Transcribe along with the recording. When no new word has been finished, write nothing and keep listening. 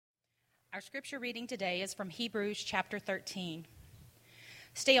Our scripture reading today is from Hebrews chapter 13.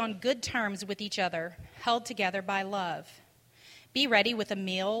 Stay on good terms with each other, held together by love. Be ready with a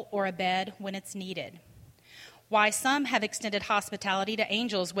meal or a bed when it's needed. Why, some have extended hospitality to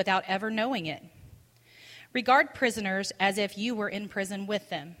angels without ever knowing it. Regard prisoners as if you were in prison with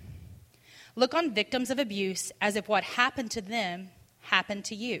them. Look on victims of abuse as if what happened to them happened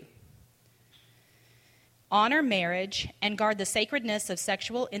to you. Honor marriage and guard the sacredness of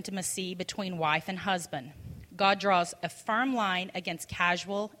sexual intimacy between wife and husband. God draws a firm line against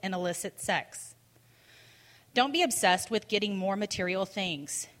casual and illicit sex. Don't be obsessed with getting more material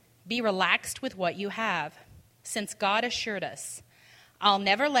things. Be relaxed with what you have, since God assured us, "I'll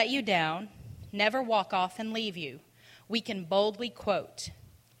never let you down, never walk off and leave you." We can boldly quote,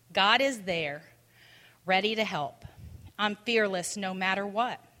 "God is there, ready to help. I'm fearless no matter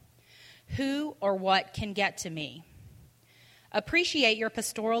what. Who or what can get to me?" Appreciate your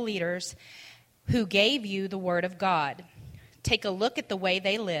pastoral leaders who gave you the word of God. Take a look at the way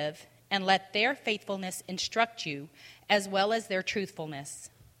they live and let their faithfulness instruct you as well as their truthfulness.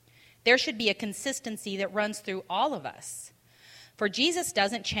 There should be a consistency that runs through all of us. For Jesus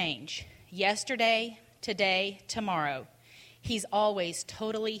doesn't change. Yesterday, today, tomorrow. He's always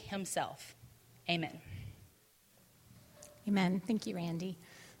totally himself. Amen. Amen. Thank you, Randy.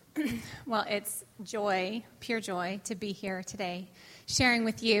 Well, it's joy, pure joy, to be here today, sharing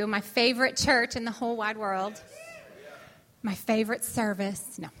with you my favorite church in the whole wide world, my favorite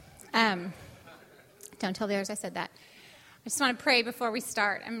service. No, don't tell the others I said that. I just want to pray before we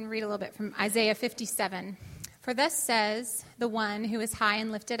start. I'm going to read a little bit from Isaiah 57. For thus says the one who is high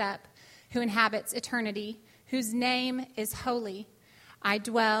and lifted up, who inhabits eternity, whose name is holy. I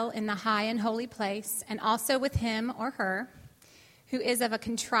dwell in the high and holy place, and also with him or her, who is of a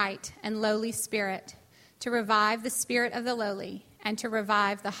contrite and lowly spirit, to revive the spirit of the lowly and to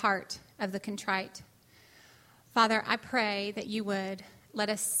revive the heart of the contrite. Father, I pray that you would let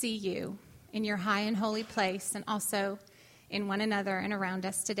us see you in your high and holy place and also in one another and around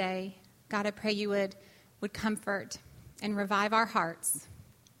us today. God, I pray you would comfort and revive our hearts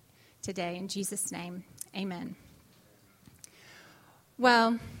today. In Jesus' name, amen.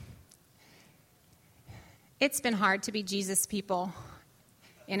 Well, it's been hard to be Jesus people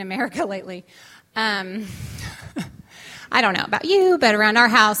in America lately. I don't know about you, but around our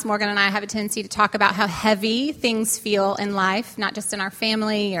house, Morgan and I have a tendency to talk about how heavy things feel in life, not just in our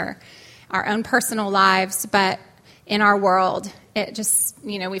family or our own personal lives, but in our world. It just,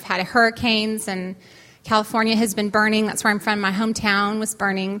 we've had hurricanes, and California has been burning. That's where I'm from. My hometown was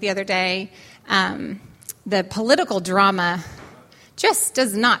burning the other day. The political drama just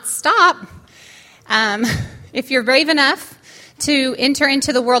does not stop. If you're brave enough to enter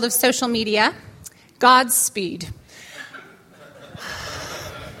into the world of social media, Godspeed.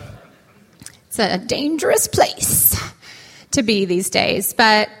 It's a dangerous place to be these days,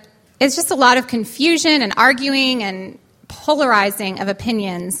 but it's just a lot of confusion and arguing and polarizing of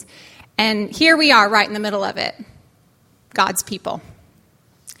opinions. And here we are right in the middle of it, God's people.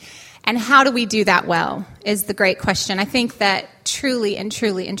 And how do we do that well is the great question. I think that truly,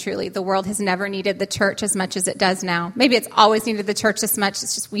 the world has never needed the church as much as it does now. Maybe it's always needed the church this much.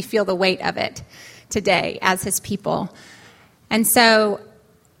 It's just we feel the weight of it today as his people. And so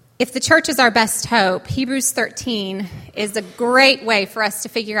if the church is our best hope, Hebrews 13 is a great way for us to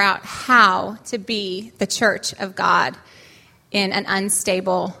figure out how to be the church of God in an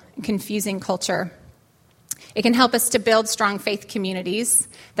unstable, confusing culture. It can help us to build strong faith communities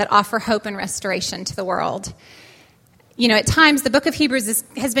that offer hope and restoration to the world. At times, the book of Hebrews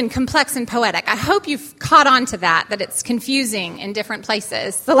has been complex and poetic. I hope you've caught on to that it's confusing in different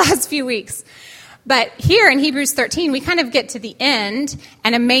places the last few weeks. But here in Hebrews 13, we kind of get to the end,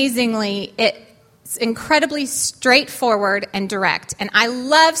 and amazingly, it's incredibly straightforward and direct. And I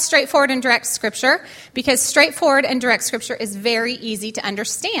love straightforward and direct scripture because straightforward and direct scripture is very easy to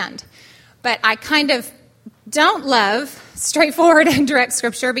understand. But I kind of don't love straightforward and direct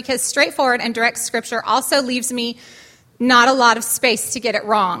scripture because straightforward and direct scripture also leaves me not a lot of space to get it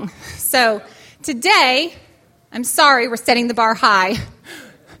wrong. So today, I'm sorry we're setting the bar high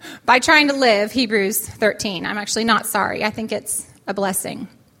by trying to live Hebrews 13. I'm actually not sorry. I think it's a blessing.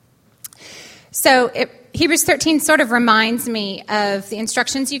 So Hebrews 13 sort of reminds me of the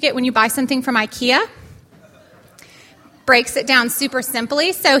instructions you get when you buy something from IKEA. Breaks it down super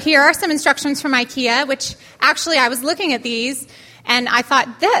simply. So here are some instructions from IKEA, which actually I was looking at these and I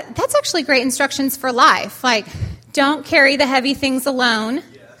thought that's actually great instructions for life. Like, don't carry the heavy things alone.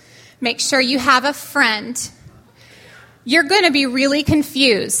 Make sure you have a friend. You're going to be really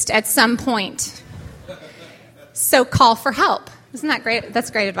confused at some point. So call for help. Isn't that great?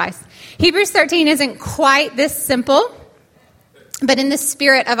 That's great advice. Hebrews 13 isn't quite this simple, but in the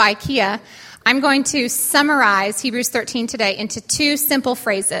spirit of IKEA, I'm going to summarize Hebrews 13 today into two simple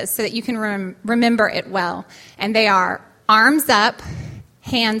phrases so that you can remember it well. And they are arms up,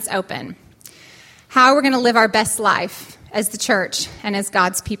 hands open. How we're going to live our best life as the church and as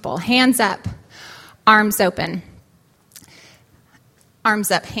God's people. Hands up, arms open.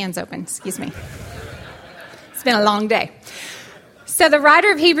 Arms up, hands open, excuse me. It's been a long day. So the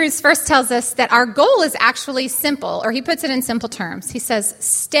writer of Hebrews first tells us that our goal is actually simple, or he puts it in simple terms. He says,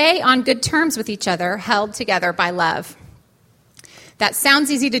 stay on good terms with each other, held together by love. That sounds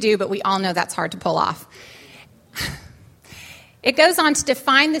easy to do, but we all know that's hard to pull off. It goes on to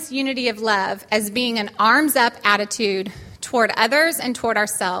define this unity of love as being an arms-up attitude toward others and toward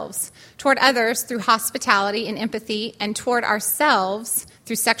ourselves. Toward others through hospitality and empathy, and toward ourselves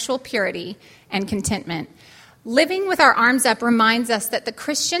through sexual purity and contentment. Living with our arms up reminds us that the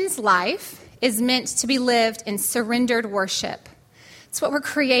Christian's life is meant to be lived in surrendered worship. It's what we're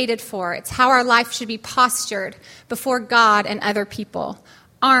created for. It's how our life should be postured before God and other people.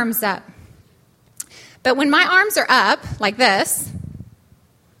 Arms up. But when my arms are up, like this,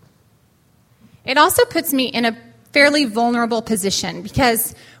 it also puts me in a fairly vulnerable position,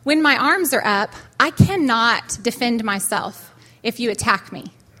 because when my arms are up, I cannot defend myself if you attack me,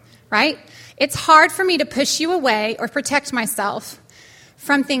 right? It's hard for me to push you away or protect myself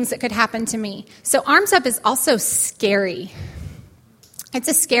from things that could happen to me. So arms up is also scary. It's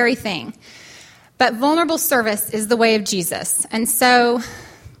a scary thing. But vulnerable service is the way of Jesus. And so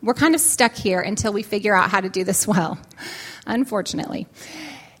we're kind of stuck here until we figure out how to do this well, unfortunately.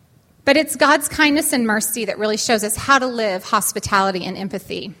 But it's God's kindness and mercy that really shows us how to live hospitality and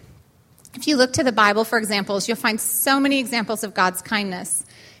empathy. If you look to the Bible for examples, you'll find so many examples of God's kindness.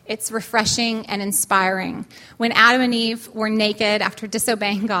 It's refreshing and inspiring. When Adam and Eve were naked after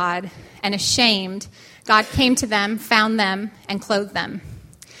disobeying God and ashamed, God came to them, found them, and clothed them.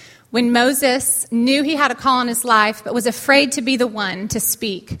 When Moses knew he had a call on his life but was afraid to be the one to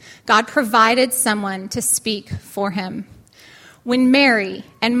speak, God provided someone to speak for him. When Mary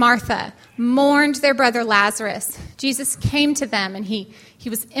and Martha mourned their brother Lazarus, Jesus came to them and he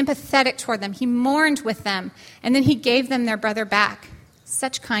was empathetic toward them. He mourned with them, and then he gave them their brother back.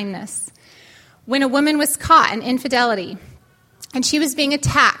 Such kindness. When a woman was caught in infidelity and she was being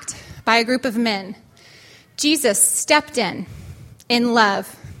attacked by a group of men, Jesus stepped in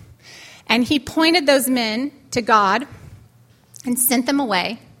love, and he pointed those men to God and sent them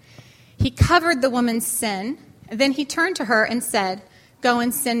away. He covered the woman's sin, and then he turned to her and said, "Go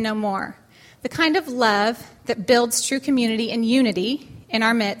and sin no more." The kind of love that builds true community and unity in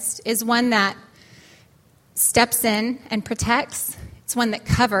our midst is one that steps in and protects. It's one that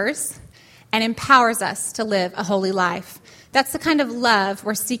covers and empowers us to live a holy life. That's the kind of love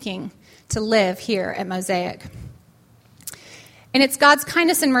we're seeking to live here at Mosaic. And it's God's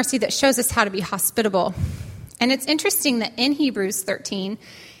kindness and mercy that shows us how to be hospitable. And it's interesting that in Hebrews 13,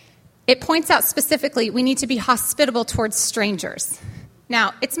 it points out specifically we need to be hospitable towards strangers.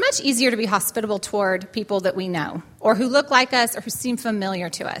 Now, it's much easier to be hospitable toward people that we know, or who look like us, or who seem familiar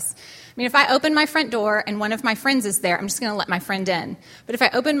to us. I mean, if I open my front door and one of my friends is there, I'm just going to let my friend in. But if I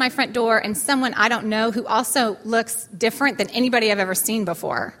open my front door and someone I don't know who also looks different than anybody I've ever seen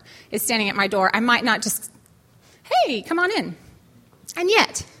before is standing at my door, I might not just, hey, come on in. And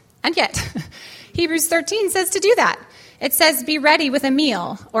yet, Hebrews 13 says to do that. It says, be ready with a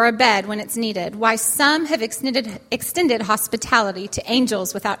meal or a bed when it's needed. Why, some have extended hospitality to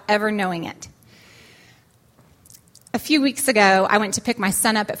angels without ever knowing it. A few weeks ago, I went to pick my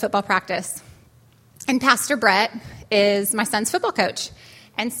son up at football practice. And Pastor Brett is my son's football coach.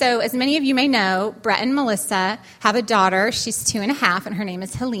 And so, as many of you may know, Brett and Melissa have a daughter. She's 2.5, and her name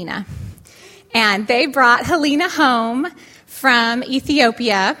is Helena. And they brought Helena home from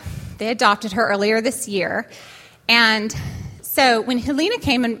Ethiopia. They adopted her earlier this year. And so when Helena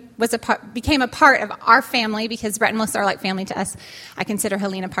came and became a part of our family, because Brett and Melissa are like family to us, I consider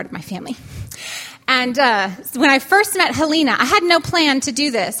Helena part of my family. And when I first met Helena, I had no plan to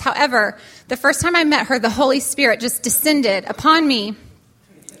do this. However, the first time I met her, the Holy Spirit just descended upon me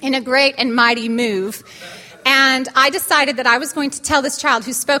in a great and mighty move. And I decided that I was going to tell this child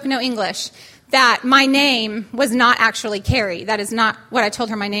who spoke no English that my name was not actually Carrie. That is not what I told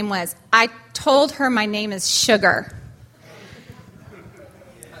her my name was. I told her my name is Sugar.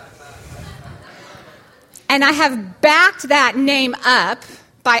 And I have backed that name up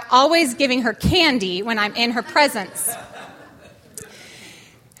by always giving her candy when I'm in her presence.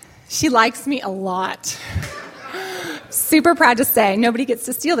 She likes me a lot. Super proud to say nobody gets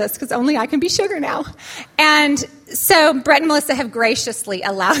to steal this because only I can be Sugar now. And so Brett and Melissa have graciously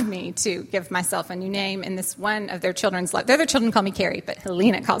allowed me to give myself a new name in this one of their children's life. Their other children call me Carrie, but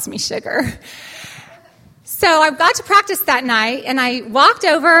Helena calls me Sugar. So I got to practice that night, and I walked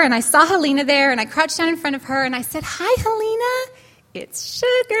over, and I saw Helena there, and I crouched down in front of her, and I said, "Hi, Helena, it's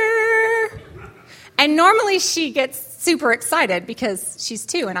Sugar." And normally she gets super excited because she's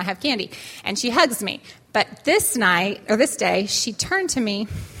 2 and I have candy, and she hugs me. But this day, she turned to me,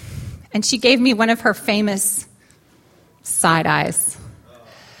 and she gave me one of her famous side eyes.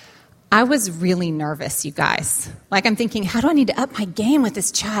 I was really nervous, you guys. Like, I'm thinking, how do I need to up my game with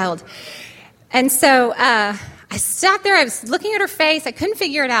this child? And so I sat there. I was looking at her face. I couldn't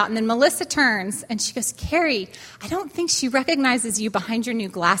figure it out. And then Melissa turns, and she goes, "Carrie, I don't think she recognizes you behind your new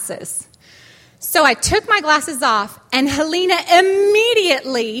glasses." So I took my glasses off, and Helena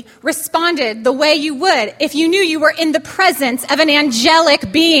immediately responded the way you would if you knew you were in the presence of an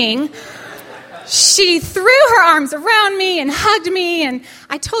angelic being. She threw her arms around me and hugged me, and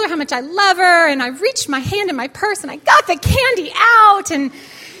I told her how much I love her, and I reached my hand in my purse, and I got the candy out, and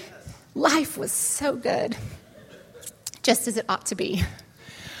life was so good, just as it ought to be.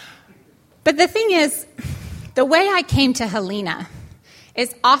 But the thing is, the way I came to Helena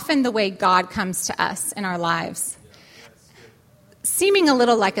is often the way God comes to us in our lives, seeming a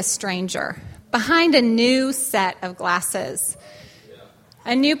little like a stranger, behind a new set of glasses,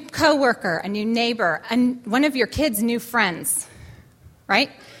 a new coworker, a new neighbor, and one of your kids' new friends,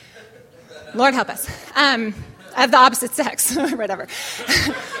 right? Lord help us. Of the opposite sex, or whatever.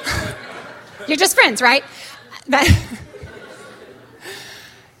 You're just friends, right?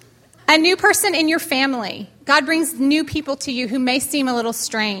 A new person in your family. God brings new people to you who may seem a little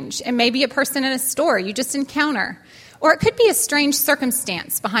strange. It may be a person in a store you just encounter. Or it could be a strange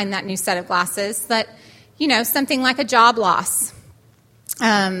circumstance behind that new set of glasses that, something like a job loss,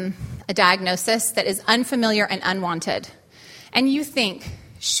 a diagnosis that is unfamiliar and unwanted. And you think,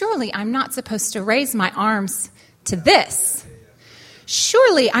 surely I'm not supposed to raise my arms to this.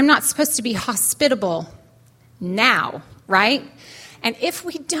 Surely I'm not supposed to be hospitable now, right? And if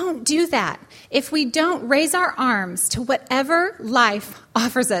we don't do that, if we don't raise our arms to whatever life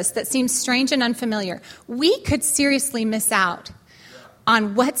offers us that seems strange and unfamiliar, we could seriously miss out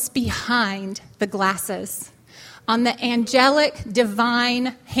on what's behind the glasses, on the angelic,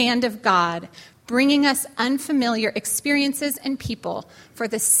 divine hand of God, bringing us unfamiliar experiences and people for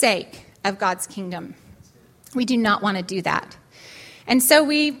the sake of God's kingdom. We do not want to do that. And so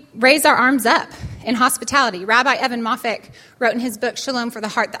we raise our arms up in hospitality. Rabbi Evan Moffick wrote in his book, Shalom for the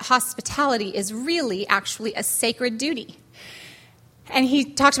Heart, that hospitality is really actually a sacred duty. And he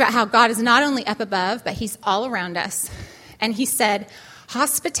talked about how God is not only up above, but he's all around us. And he said,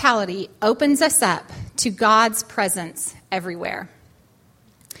 hospitality opens us up to God's presence everywhere.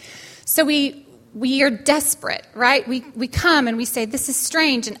 So we are desperate, right? We come and we say, this is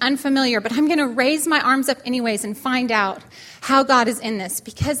strange and unfamiliar, but I'm going to raise my arms up anyways and find out how God is in this.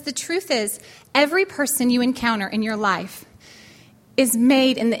 Because the truth is, every person you encounter in your life is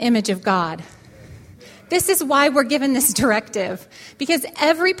made in the image of God. This is why we're given this directive, because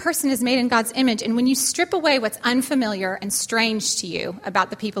every person is made in God's image. And when you strip away what's unfamiliar and strange to you about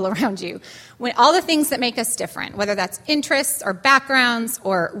the people around you, when all the things that make us different, whether that's interests or backgrounds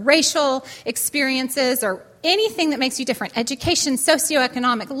or racial experiences or anything that makes you different, education,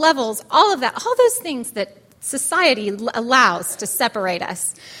 socioeconomic levels, all of that, all those things that society allows to separate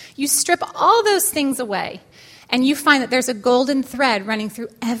us, you strip all those things away. And you find that there's a golden thread running through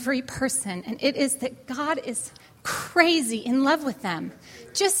every person. And it is that God is crazy in love with them,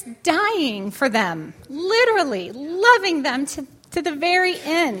 just dying for them, literally loving them to the very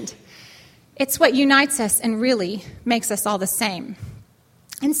end. It's what unites us and really makes us all the same.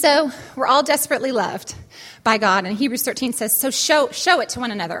 And so we're all desperately loved by God. And Hebrews 13 says, so show it to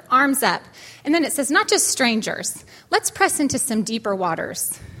one another, arms up. And then it says, not just strangers. Let's press into some deeper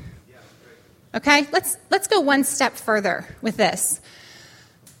waters. Okay, let's go one step further with this.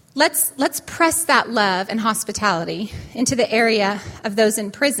 Let's press that love and hospitality into the area of those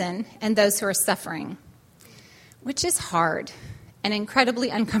in prison and those who are suffering, which is hard and incredibly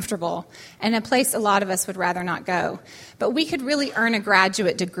uncomfortable and a place a lot of us would rather not go. But we could really earn a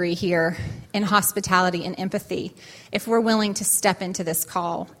graduate degree here in hospitality and empathy if we're willing to step into this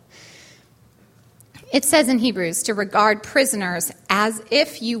call. It says in Hebrews to regard prisoners as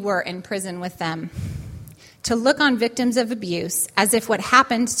if you were in prison with them, to look on victims of abuse as if what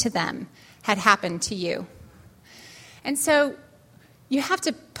happened to them had happened to you. And so you have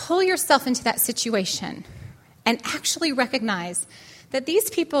to pull yourself into that situation and actually recognize that these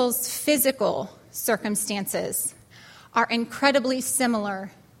people's physical circumstances are incredibly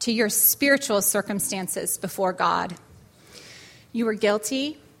similar to your spiritual circumstances before God. You were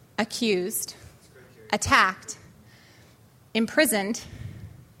guilty, accused, attacked, imprisoned,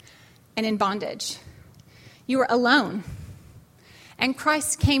 and in bondage. You were alone, and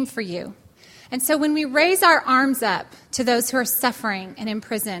Christ came for you. And so when we raise our arms up to those who are suffering and in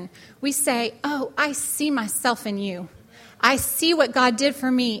prison, we say, oh, I see myself in you. I see what God did for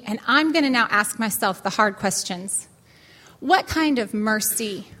me, and I'm going to now ask myself the hard questions. What kind of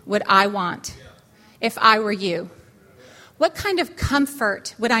mercy would I want if I were you? What kind of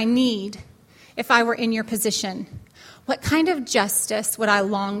comfort would I need if I were in your position? What kind of justice would I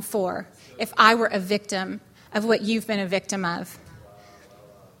long for if I were a victim of what you've been a victim of?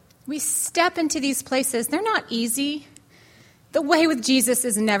 We step into these places. They're not easy. The way with Jesus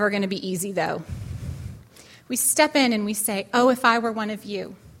is never going to be easy, though. We step in and we say, oh, if I were one of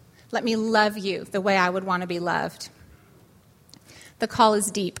you, let me love you the way I would want to be loved. The call is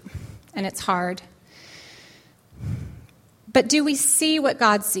deep, and it's hard. But do we see what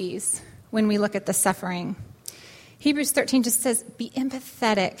God sees when we look at the suffering? Hebrews 13 just says, be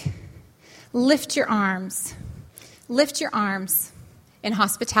empathetic. Lift your arms. Lift your arms in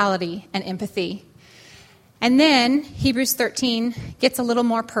hospitality and empathy. And then Hebrews 13 gets a little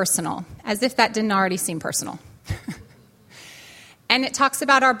more personal, as if that didn't already seem personal. And it talks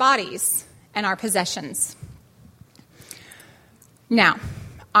about our bodies and our possessions. Now,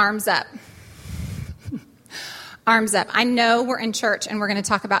 arms up. Arms up. I know we're in church and we're going to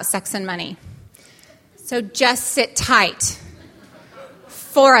talk about sex and money. So just sit tight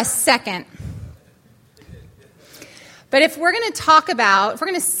for a second. But if we're going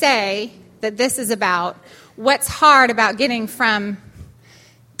to say that this is about what's hard about getting from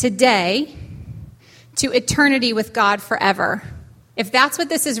today to eternity with God forever, if that's what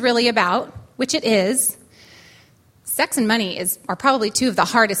this is really about, which it is, sex and money are probably two of the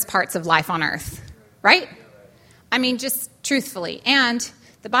hardest parts of life on earth, right? I mean, just truthfully. And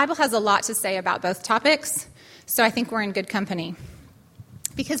the Bible has a lot to say about both topics, so I think we're in good company.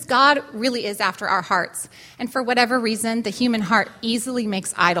 Because God really is after our hearts. And for whatever reason, the human heart easily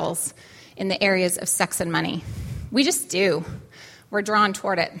makes idols in the areas of sex and money. We just do. We're drawn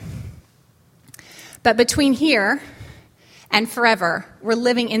toward it. But between here and forever, we're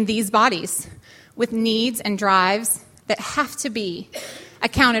living in these bodies with needs and drives that have to be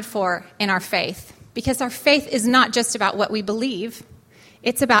accounted for in our faith. Because our faith is not just about what we believe.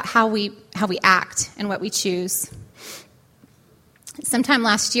 It's about how we act and what we choose. Sometime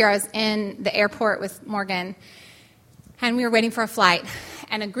last year, I was in the airport with Morgan, and we were waiting for a flight,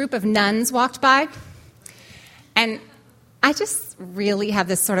 and a group of nuns walked by. And I just really have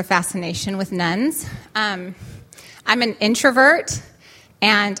this sort of fascination with nuns. I'm an introvert,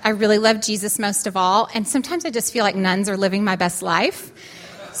 and I really love Jesus most of all, and sometimes I just feel like nuns are living my best life.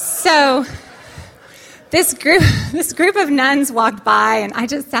 So this group of nuns walked by, and I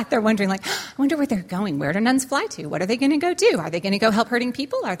just sat there wondering, like, I wonder where they're going. Where do nuns fly to? What are they going to go do? Are they going to go help hurting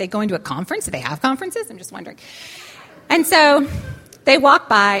people? Are they going to a conference? Do they have conferences? I'm just wondering. And so they walked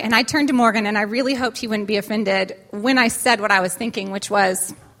by, and I turned to Morgan, and I really hoped he wouldn't be offended when I said what I was thinking, which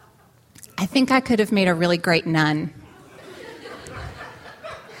was, I think I could have made a really great nun.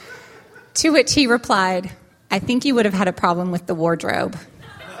 To which he replied, I think you would have had a problem with the wardrobe.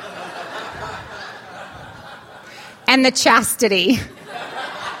 And the chastity.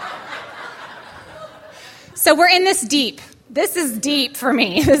 So we're in this deep. This is deep for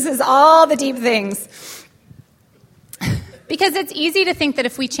me. This is all the deep things. Because it's easy to think that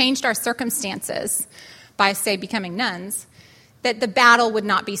if we changed our circumstances by, say, becoming nuns, that the battle would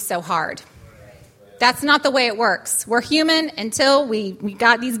not be so hard. That's not the way it works. We're human until we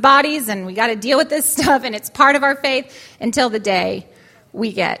got these bodies and we got to deal with this stuff, and it's part of our faith until the day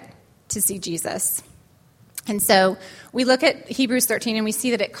we get to see Jesus. And so we look at Hebrews 13 and we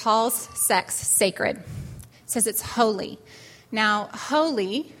see that it calls sex sacred. It says it's holy. Now,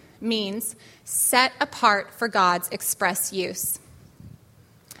 holy means set apart for God's express use.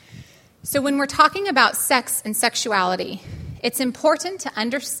 So when we're talking about sex and sexuality, it's important to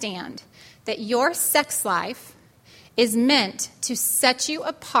understand that your sex life is meant to set you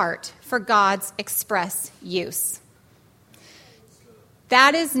apart for God's express use.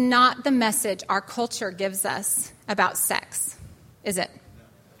 That is not the message our culture gives us about sex, is it?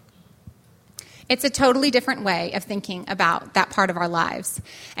 It's a totally different way of thinking about that part of our lives.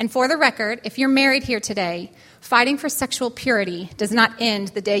 And for the record, if you're married here today, fighting for sexual purity does not end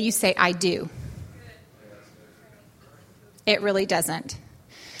the day you say, I do. It really doesn't.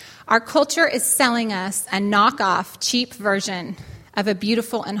 Our culture is selling us a knockoff, cheap version of a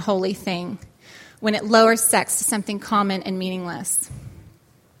beautiful and holy thing, when it lowers sex to something common and meaningless.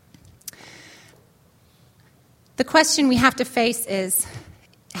 The question we have to face is,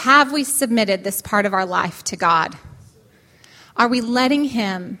 have we submitted this part of our life to God? Are we letting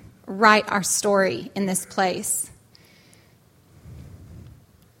Him write our story in this place?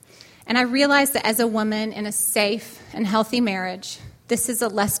 And I realize that as a woman in a safe and healthy marriage, this is a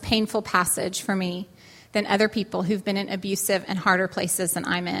less painful passage for me than other people who've been in abusive and harder places than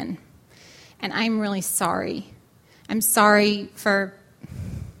I'm in. And I'm really sorry. I'm sorry for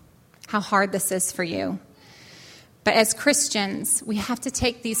how hard this is for you. But as Christians, we have to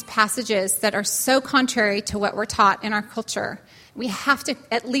take these passages that are so contrary to what we're taught in our culture. We have to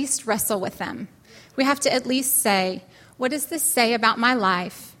at least wrestle with them. We have to at least say, what does this say about my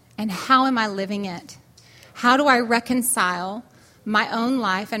life? And how am I living it? How do I reconcile my own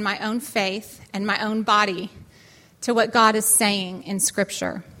life and my own faith and my own body to what God is saying in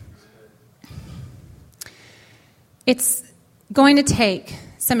Scripture? It's going to take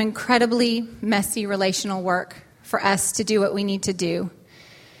some incredibly messy relational work for us to do what we need to do.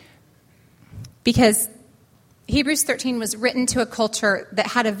 Because Hebrews 13 was written to a culture that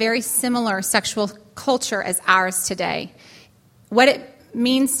had a very similar sexual culture as ours today. What it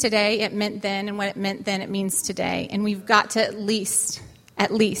means today, it meant then, and what it meant then, it means today. And we've got to at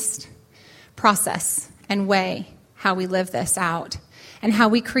least process and weigh how we live this out and how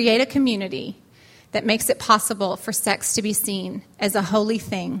we create a community that makes it possible for sex to be seen as a holy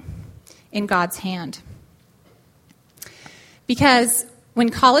thing in God's hand. Because when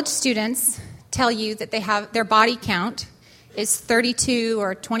college students tell you that they have their body count is 32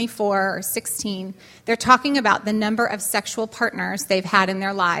 or 24 or 16, they're talking about the number of sexual partners they've had in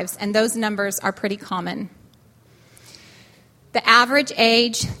their lives, and those numbers are pretty common. The average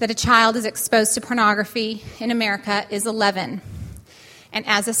age that a child is exposed to pornography in America is 11. And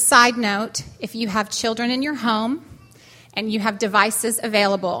as a side note, if you have children in your home and you have devices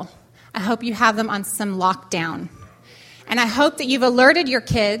available, I hope you have them on some lockdown. And I hope that you've alerted your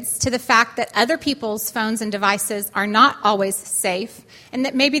kids to the fact that other people's phones and devices are not always safe and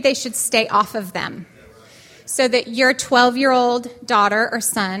that maybe they should stay off of them so that your 12-year-old daughter or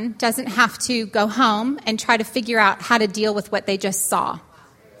son doesn't have to go home and try to figure out how to deal with what they just saw.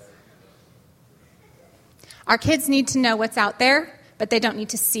 Our kids need to know what's out there, but they don't need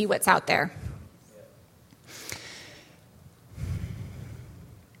to see what's out there.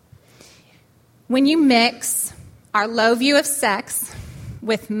 When you mix our low view of sex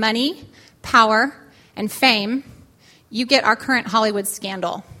with money, power, and fame, you get our current Hollywood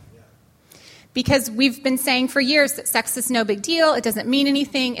scandal. Because we've been saying for years that sex is no big deal, it doesn't mean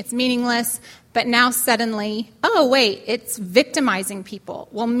anything, it's meaningless, but now suddenly, oh wait, it's victimizing people.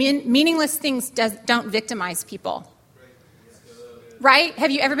 Well, meaningless things don't victimize people. Right?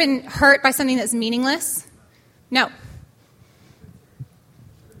 Have you ever been hurt by something that's meaningless? No.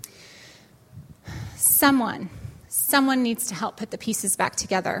 Someone needs to help put the pieces back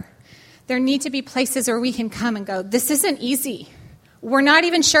together. There need to be places where we can come and go, this isn't easy. We're not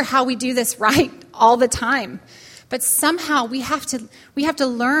even sure how we do this right all the time. But somehow we have to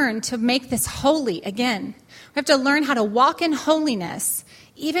learn to make this holy again. We have to learn how to walk in holiness,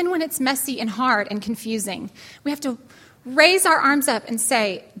 even when it's messy and hard and confusing. We have to raise our arms up and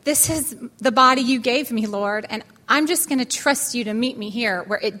say, this is the body you gave me, Lord, and I'm just going to trust you to meet me here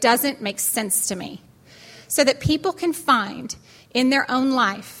where it doesn't make sense to me. So that people can find in their own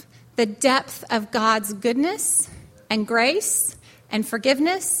life the depth of God's goodness and grace and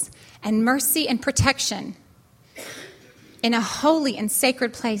forgiveness and mercy and protection in a holy and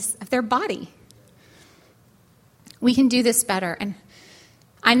sacred place of their body. We can do this better. And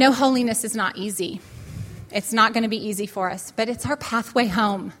I know holiness is not easy. It's not going to be easy for us, but it's our pathway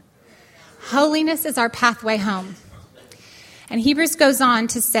home. Holiness is our pathway home. And Hebrews goes on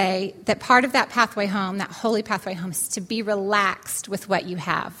to say that part of that pathway home, that holy pathway home, is to be relaxed with what you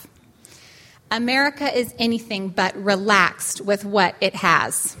have. America is anything but relaxed with what it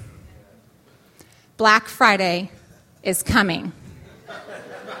has. Black Friday is coming.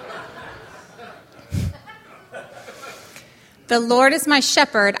 The Lord is my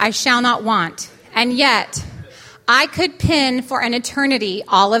shepherd, I shall not want. And yet, I could pin for an eternity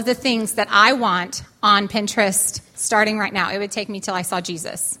all of the things that I want on Pinterest starting right now. It would take me till I saw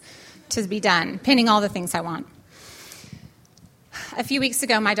Jesus to be done, pinning all the things I want. A few weeks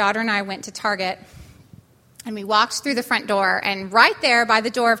ago, my daughter and I went to Target, and we walked through the front door, and right there by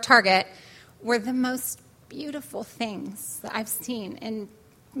the door of Target were the most beautiful things that I've seen in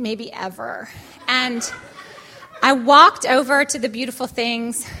maybe ever. And I walked over to the beautiful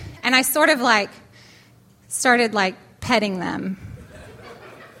things, and I sort of started petting them.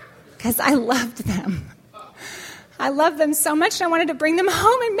 because I loved them. I loved them so much, and I wanted to bring them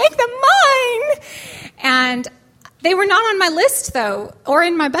home and make them mine. And they were not on my list, though, or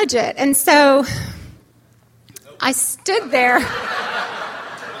in my budget. And so I stood there.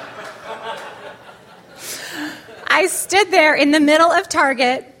 I stood there in the middle of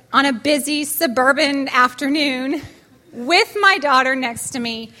Target on a busy suburban afternoon with my daughter next to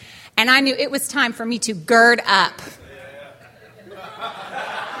me, and I knew it was time for me to gird up.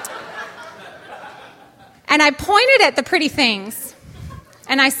 And I pointed at the pretty things,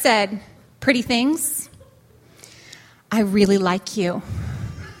 and I said, "Pretty things, I really like you.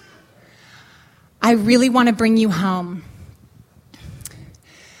 I really want to bring you home.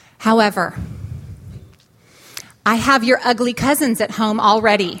 However, I have your ugly cousins at home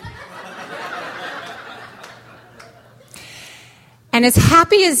already. And as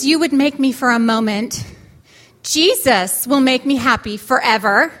happy as you would make me for a moment, Jesus will make me happy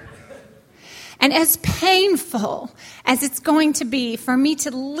forever. And as painful as it's going to be for me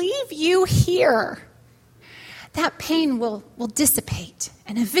to leave you here, that pain will dissipate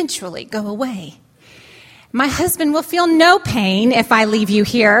and eventually go away. My husband will feel no pain if I leave you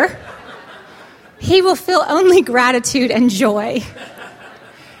here. He will feel only gratitude and joy.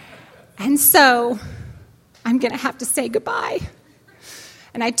 And so I'm going to have to say goodbye."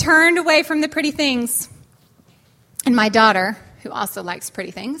 And I turned away from the pretty things. And my daughter, who also likes pretty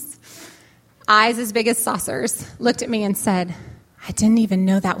things, eyes as big as saucers, looked at me and said, "I didn't even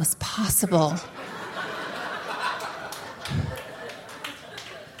know that was possible."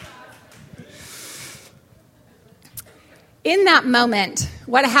 In that moment,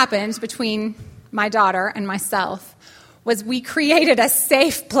 what happened between my daughter and myself was we created a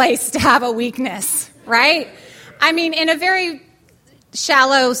safe place to have a weakness, right? I mean, in a very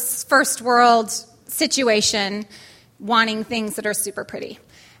shallow first world situation, wanting things that are super pretty.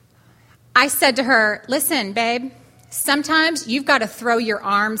 I said to her, "Listen, babe, sometimes you've got to throw your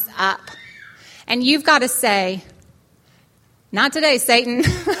arms up and you've got to say, 'Not today, Satan.'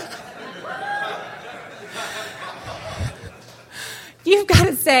 You've got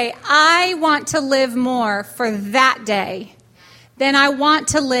to say, 'I want to live more for that day than I want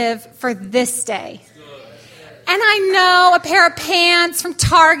to live for this day.'" And I know a pair of pants from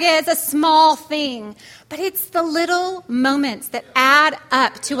Target is a small thing, but it's the little moments that add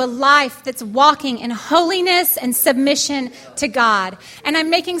up to a life that's walking in holiness and submission to God. And I'm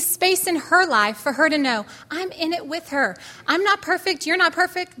making space in her life for her to know I'm in it with her. I'm not perfect. You're not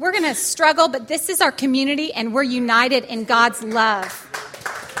perfect. We're going to struggle, but this is our community, and we're united in God's love.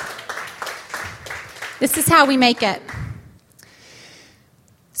 This is how we make it.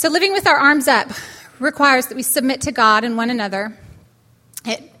 So living with our arms up requires that we submit to God and one another.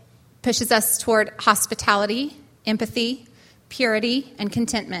 It pushes us toward hospitality, empathy, purity, and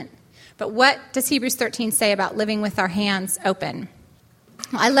contentment. But what does Hebrews 13 say about living with our hands open?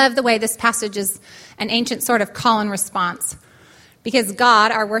 Well, I love the way this passage is an ancient sort of call and response. Because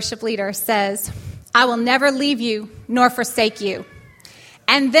God, our worship leader, says, "I will never leave you nor forsake you."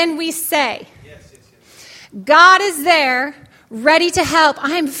 And then we say, God is there, ready to help.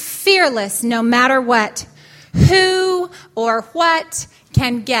 I am fearless no matter what. Who or what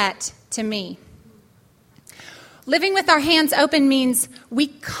can get to me? Living with our hands open means we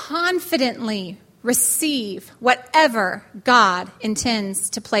confidently receive whatever God intends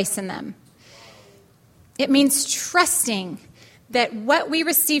to place in them. It means trusting that what we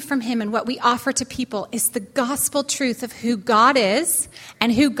receive from Him and what we offer to people is the gospel truth of who God is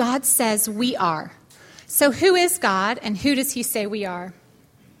and who God says we are. So who is God and who does He say we are?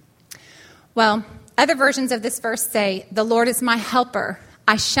 Well, other versions of this verse say, "The Lord is my helper.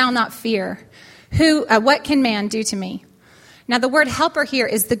 I shall not fear. What can man do to me?" Now, the word helper here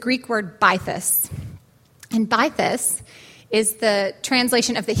is the Greek word baithos. And baithos is the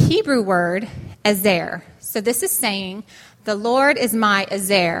translation of the Hebrew word ezer. So this is saying, the Lord is my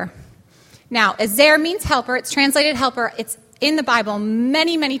ezer. Now, ezer means helper. It's translated helper. It's in the Bible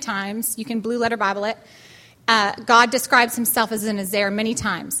many, many times. You can Blue Letter Bible it. God describes Himself as an ezer many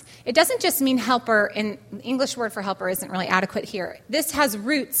times. It doesn't just mean helper, and the English word for helper isn't really adequate here. This has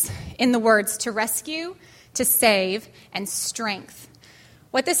roots in the words to rescue, to save, and strength.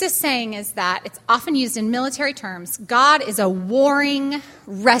 What this is saying is that it's often used in military terms. God is a warring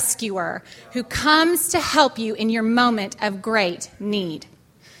rescuer who comes to help you in your moment of great need.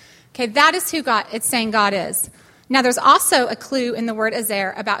 Okay, that is who it's saying God is. Now, there's also a clue in the word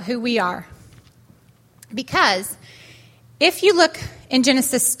ezer about who we are. Because if you look in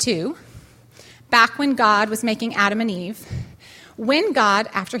Genesis 2, back when God was making Adam and Eve, when God,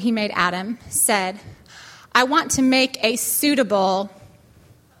 after He made Adam, said, "I want to make a suitable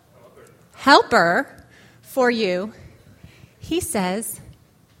helper for you, he says,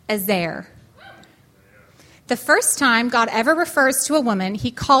 Ezer. The first time God ever refers to a woman, he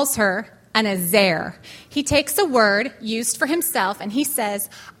calls her an Ezer. He takes a word used for himself and he says,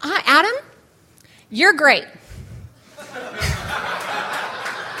 Adam, you're great.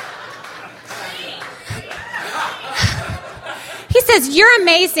 He says, you're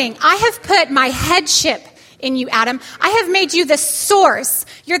amazing. I have put my headship in you, Adam. I have made you the source.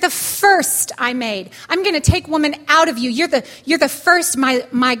 You're the first I made. I'm going to take woman out of you. You're the first,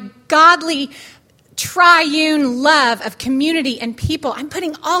 my godly triune love of community and people. I'm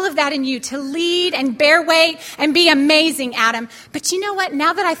putting all of that in you to lead and bear weight and be amazing, Adam. But you know what?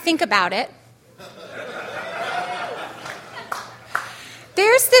 Now that I think about it,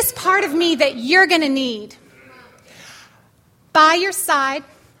 there's this part of me that you're going to need. By your side,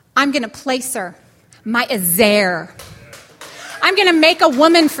 I'm going to place her, my Ezer. I'm going to make a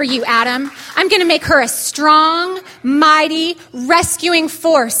woman for you, Adam. I'm going to make her a strong, mighty, rescuing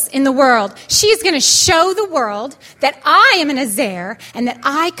force in the world. She's going to show the world that I am an Ezer and that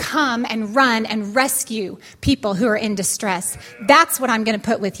I come and run and rescue people who are in distress. That's what I'm going to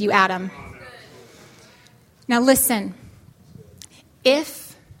put with you, Adam. Now listen,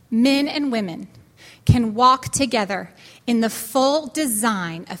 if men and women can walk together in the full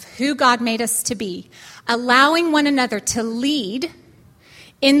design of who God made us to be, allowing one another to lead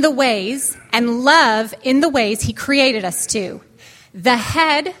in the ways and love in the ways he created us to, the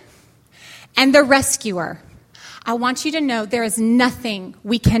head and the rescuer, I want you to know there is nothing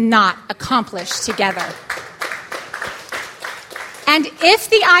we cannot accomplish together. And if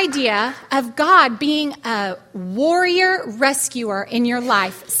the idea of God being a warrior rescuer in your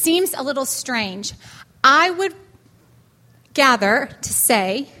life seems a little strange, I would gather to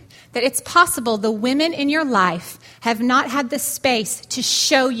say that it's possible the women in your life have not had the space to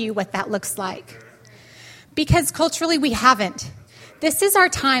show you what that looks like. Because culturally we haven't. This is our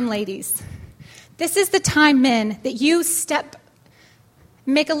time, ladies. This is the time, men, that you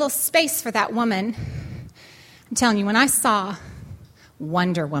make a little space for that woman. I'm telling you, when I saw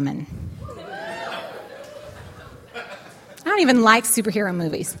Wonder Woman, I don't even like superhero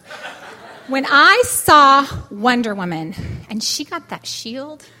movies. When I saw Wonder Woman, and she got that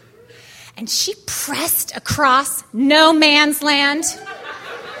shield, and she pressed across no man's land,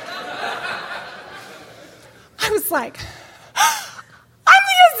 I was like, I'm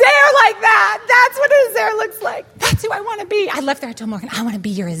the Ezer like that. That's what an Ezer looks like. That's who I want to be. I left there, I told Morgan, I want to be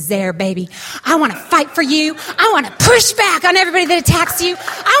your Ezer, baby. I want to fight for you. I want to push back on everybody that attacks you.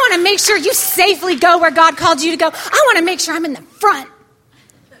 I want to make sure you safely go where God called you to go. I want to make sure I'm in the front.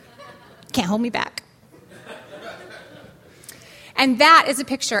 Can't hold me back. And that is a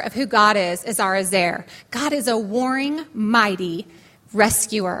picture of who God is as our Ezer. God is a warring, mighty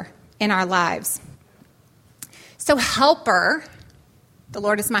rescuer in our lives. So helper, the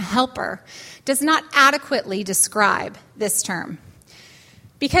Lord is my helper, does not adequately describe this term.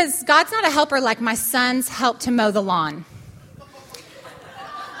 Because God's not a helper like my sons help to mow the lawn.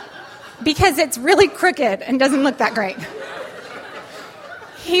 Because it's really crooked and doesn't look that great.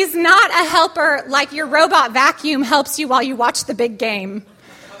 He's not a helper like your robot vacuum helps you while you watch the big game.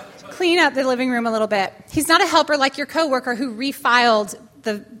 Clean up the living room a little bit. He's not a helper like your coworker who refiled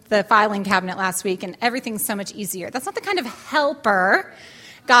the filing cabinet last week and everything's so much easier. That's not the kind of helper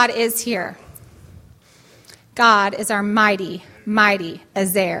God is here. God is our mighty, mighty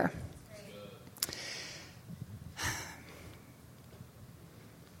Ezer.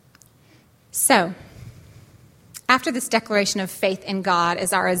 So, after this declaration of faith in God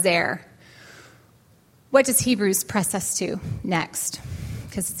as our Ezer, what does Hebrews press us to next?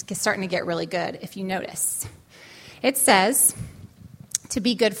 Because it's starting to get really good, if you notice. It says to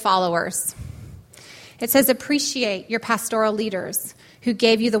be good followers. It says appreciate your pastoral leaders who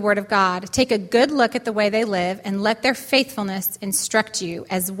gave you the word of God. Take a good look at the way they live and let their faithfulness instruct you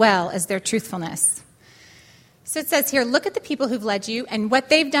as well as their truthfulness. So it says here, look at the people who've led you, and what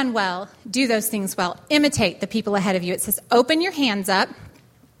they've done well, do those things well. Imitate the people ahead of you. It says, open your hands up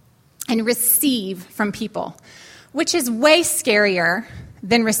and receive from people, which is way scarier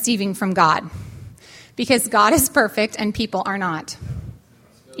than receiving from God, because God is perfect and people are not,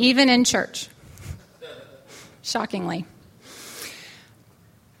 even in church, shockingly.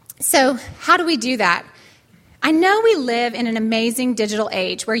 So how do we do that? I know we live in an amazing digital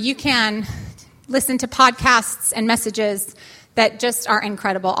age where you can listen to podcasts and messages that just are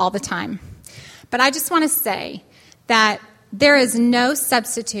incredible all the time. But I just want to say that there is no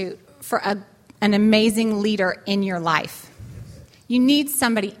substitute for an amazing leader in your life. You need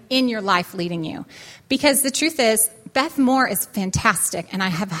somebody in your life leading you. Because the truth is, Beth Moore is fantastic, and I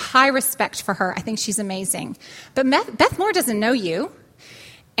have high respect for her. I think she's amazing. But Beth Moore doesn't know you.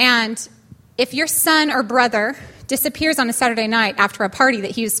 And if your son or brother disappears on a Saturday night after a party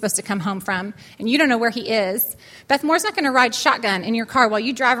that he was supposed to come home from, and you don't know where he is, Beth Moore's not going to ride shotgun in your car while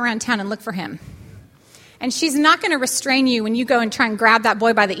you drive around town and look for him. And she's not going to restrain you when you go and try and grab that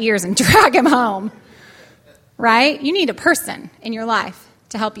boy by the ears and drag him home. Right? You need a person in your life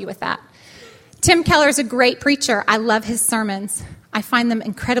to help you with that. Tim Keller is a great preacher. I love his sermons. I find them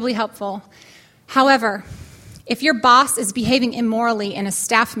incredibly helpful. However, if your boss is behaving immorally in a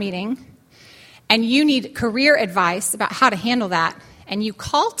staff meeting and you need career advice about how to handle that, and you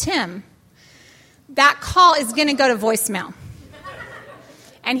call Tim, that call is going to go to voicemail.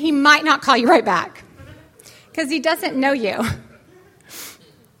 And he might not call you right back because he doesn't know you.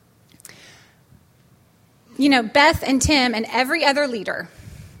 You know, Beth and Tim and every other leader,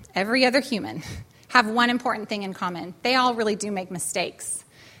 every other human, have one important thing in common. They all really do make mistakes.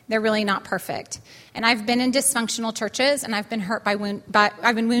 They're really not perfect. And I've been in dysfunctional churches, and I've been hurt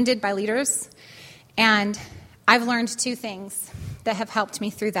I've been wounded by leaders. And I've learned two things that have helped me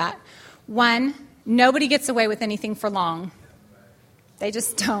through that. One, nobody gets away with anything for long. They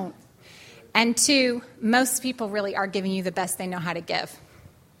just don't. And two, most people really are giving you the best they know how to give,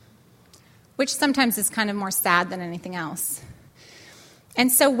 which sometimes is kind of more sad than anything else.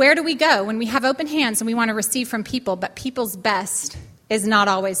 And so where do we go when we have open hands and we want to receive from people, but people's best is not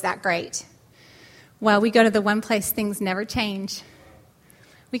always that great? Well, we go to the one place things never change.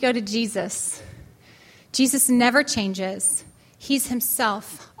 We go to Jesus. Jesus never changes. He's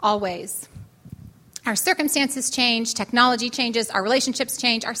himself always. Our circumstances change, technology changes, our relationships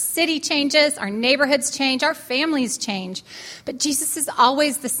change, our city changes, our neighborhoods change, our families change. But Jesus is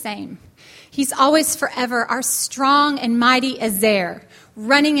always the same. He's always forever our strong and mighty Azair,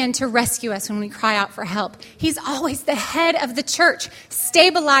 running in to rescue us when we cry out for help. He's always the head of the church,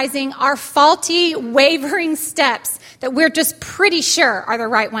 stabilizing our faulty, wavering steps that we're just pretty sure are the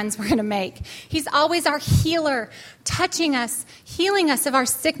right ones we're going to make. He's always our healer, touching us, healing us of our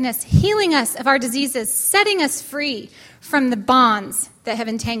sickness, healing us of our diseases, setting us free from the bonds that have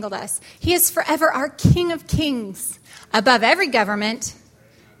entangled us. He is forever our King of Kings, above every government,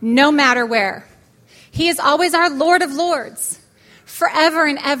 no matter where. He is always our Lord of Lords, forever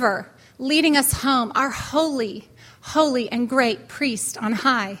and ever, leading us home, our holy, holy and great priest on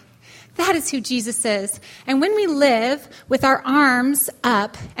high. That is who Jesus is. And when we live with our arms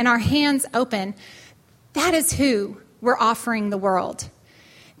up and our hands open, that is who we're offering the world.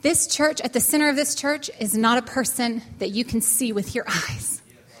 This church, at the center of this church, is not a person that you can see with your eyes.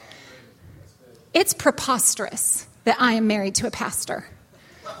 It's preposterous that I am married to a pastor.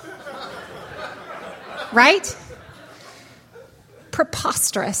 Right?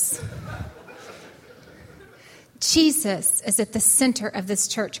 Preposterous. Jesus is at the center of this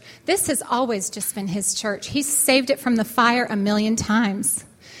church. This has always just been his church. He's saved it from the fire 1,000,000 times.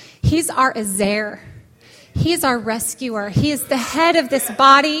 He's our Azair. He's our rescuer. He is the head of this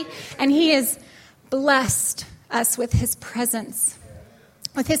body, and he has blessed us with his presence,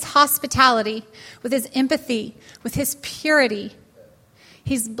 with his hospitality, with his empathy, with his purity.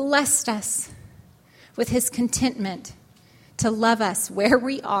 He's blessed us with his contentment to love us where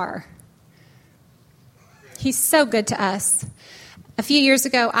we are. He's so good to us. A few years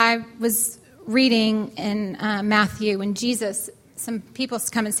ago, I was reading in Matthew when some people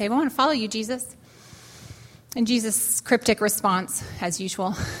come and say, "We want to follow you, Jesus." And Jesus' cryptic response, as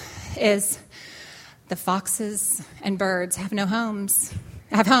usual, is, "The foxes and birds have homes,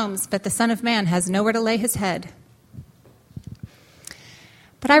 but the Son of Man has nowhere to lay his head."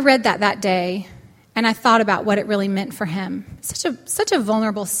 But I read that day, and I thought about what it really meant for him. Such a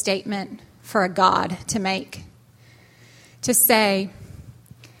vulnerable statement for a God to make. To say,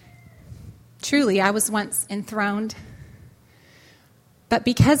 truly, I was once enthroned, but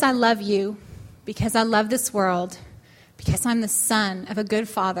because I love you, because I love this world, because I'm the son of a good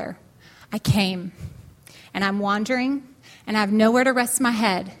father, I came, and I'm wandering, and I have nowhere to rest my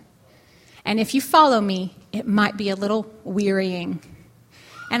head. And if you follow me, it might be a little wearying.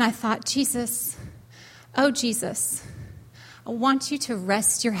 And I thought, Jesus, oh Jesus, I want you to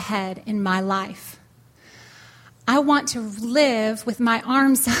rest your head in my life. I want to live with my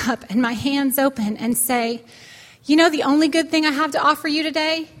arms up and my hands open and say, you know the only good thing I have to offer you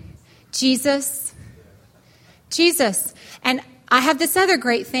today? Jesus. Jesus. And I have this other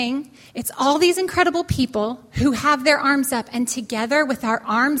great thing. It's all these incredible people who have their arms up, and together with our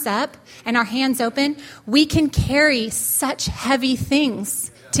arms up and our hands open, we can carry such heavy things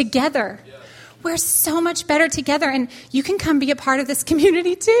together. We're so much better together, and you can come be a part of this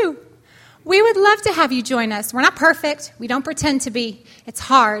community too. We would love to have you join us. We're not perfect. We don't pretend to be. It's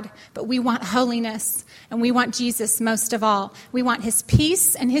hard, but we want holiness, and we want Jesus most of all. We want his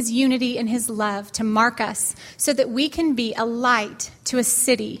peace and his unity and his love to mark us so that we can be a light to a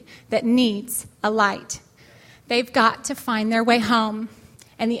city that needs a light. They've got to find their way home,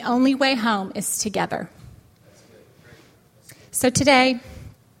 and the only way home is together. So today,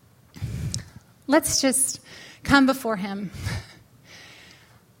 let's just come before him.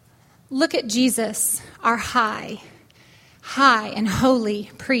 Look at Jesus, our high and holy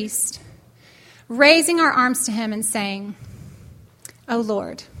priest, raising our arms to him and saying, O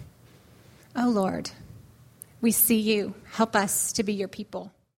Lord, we see you. Help us to be your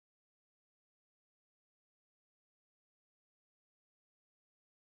people.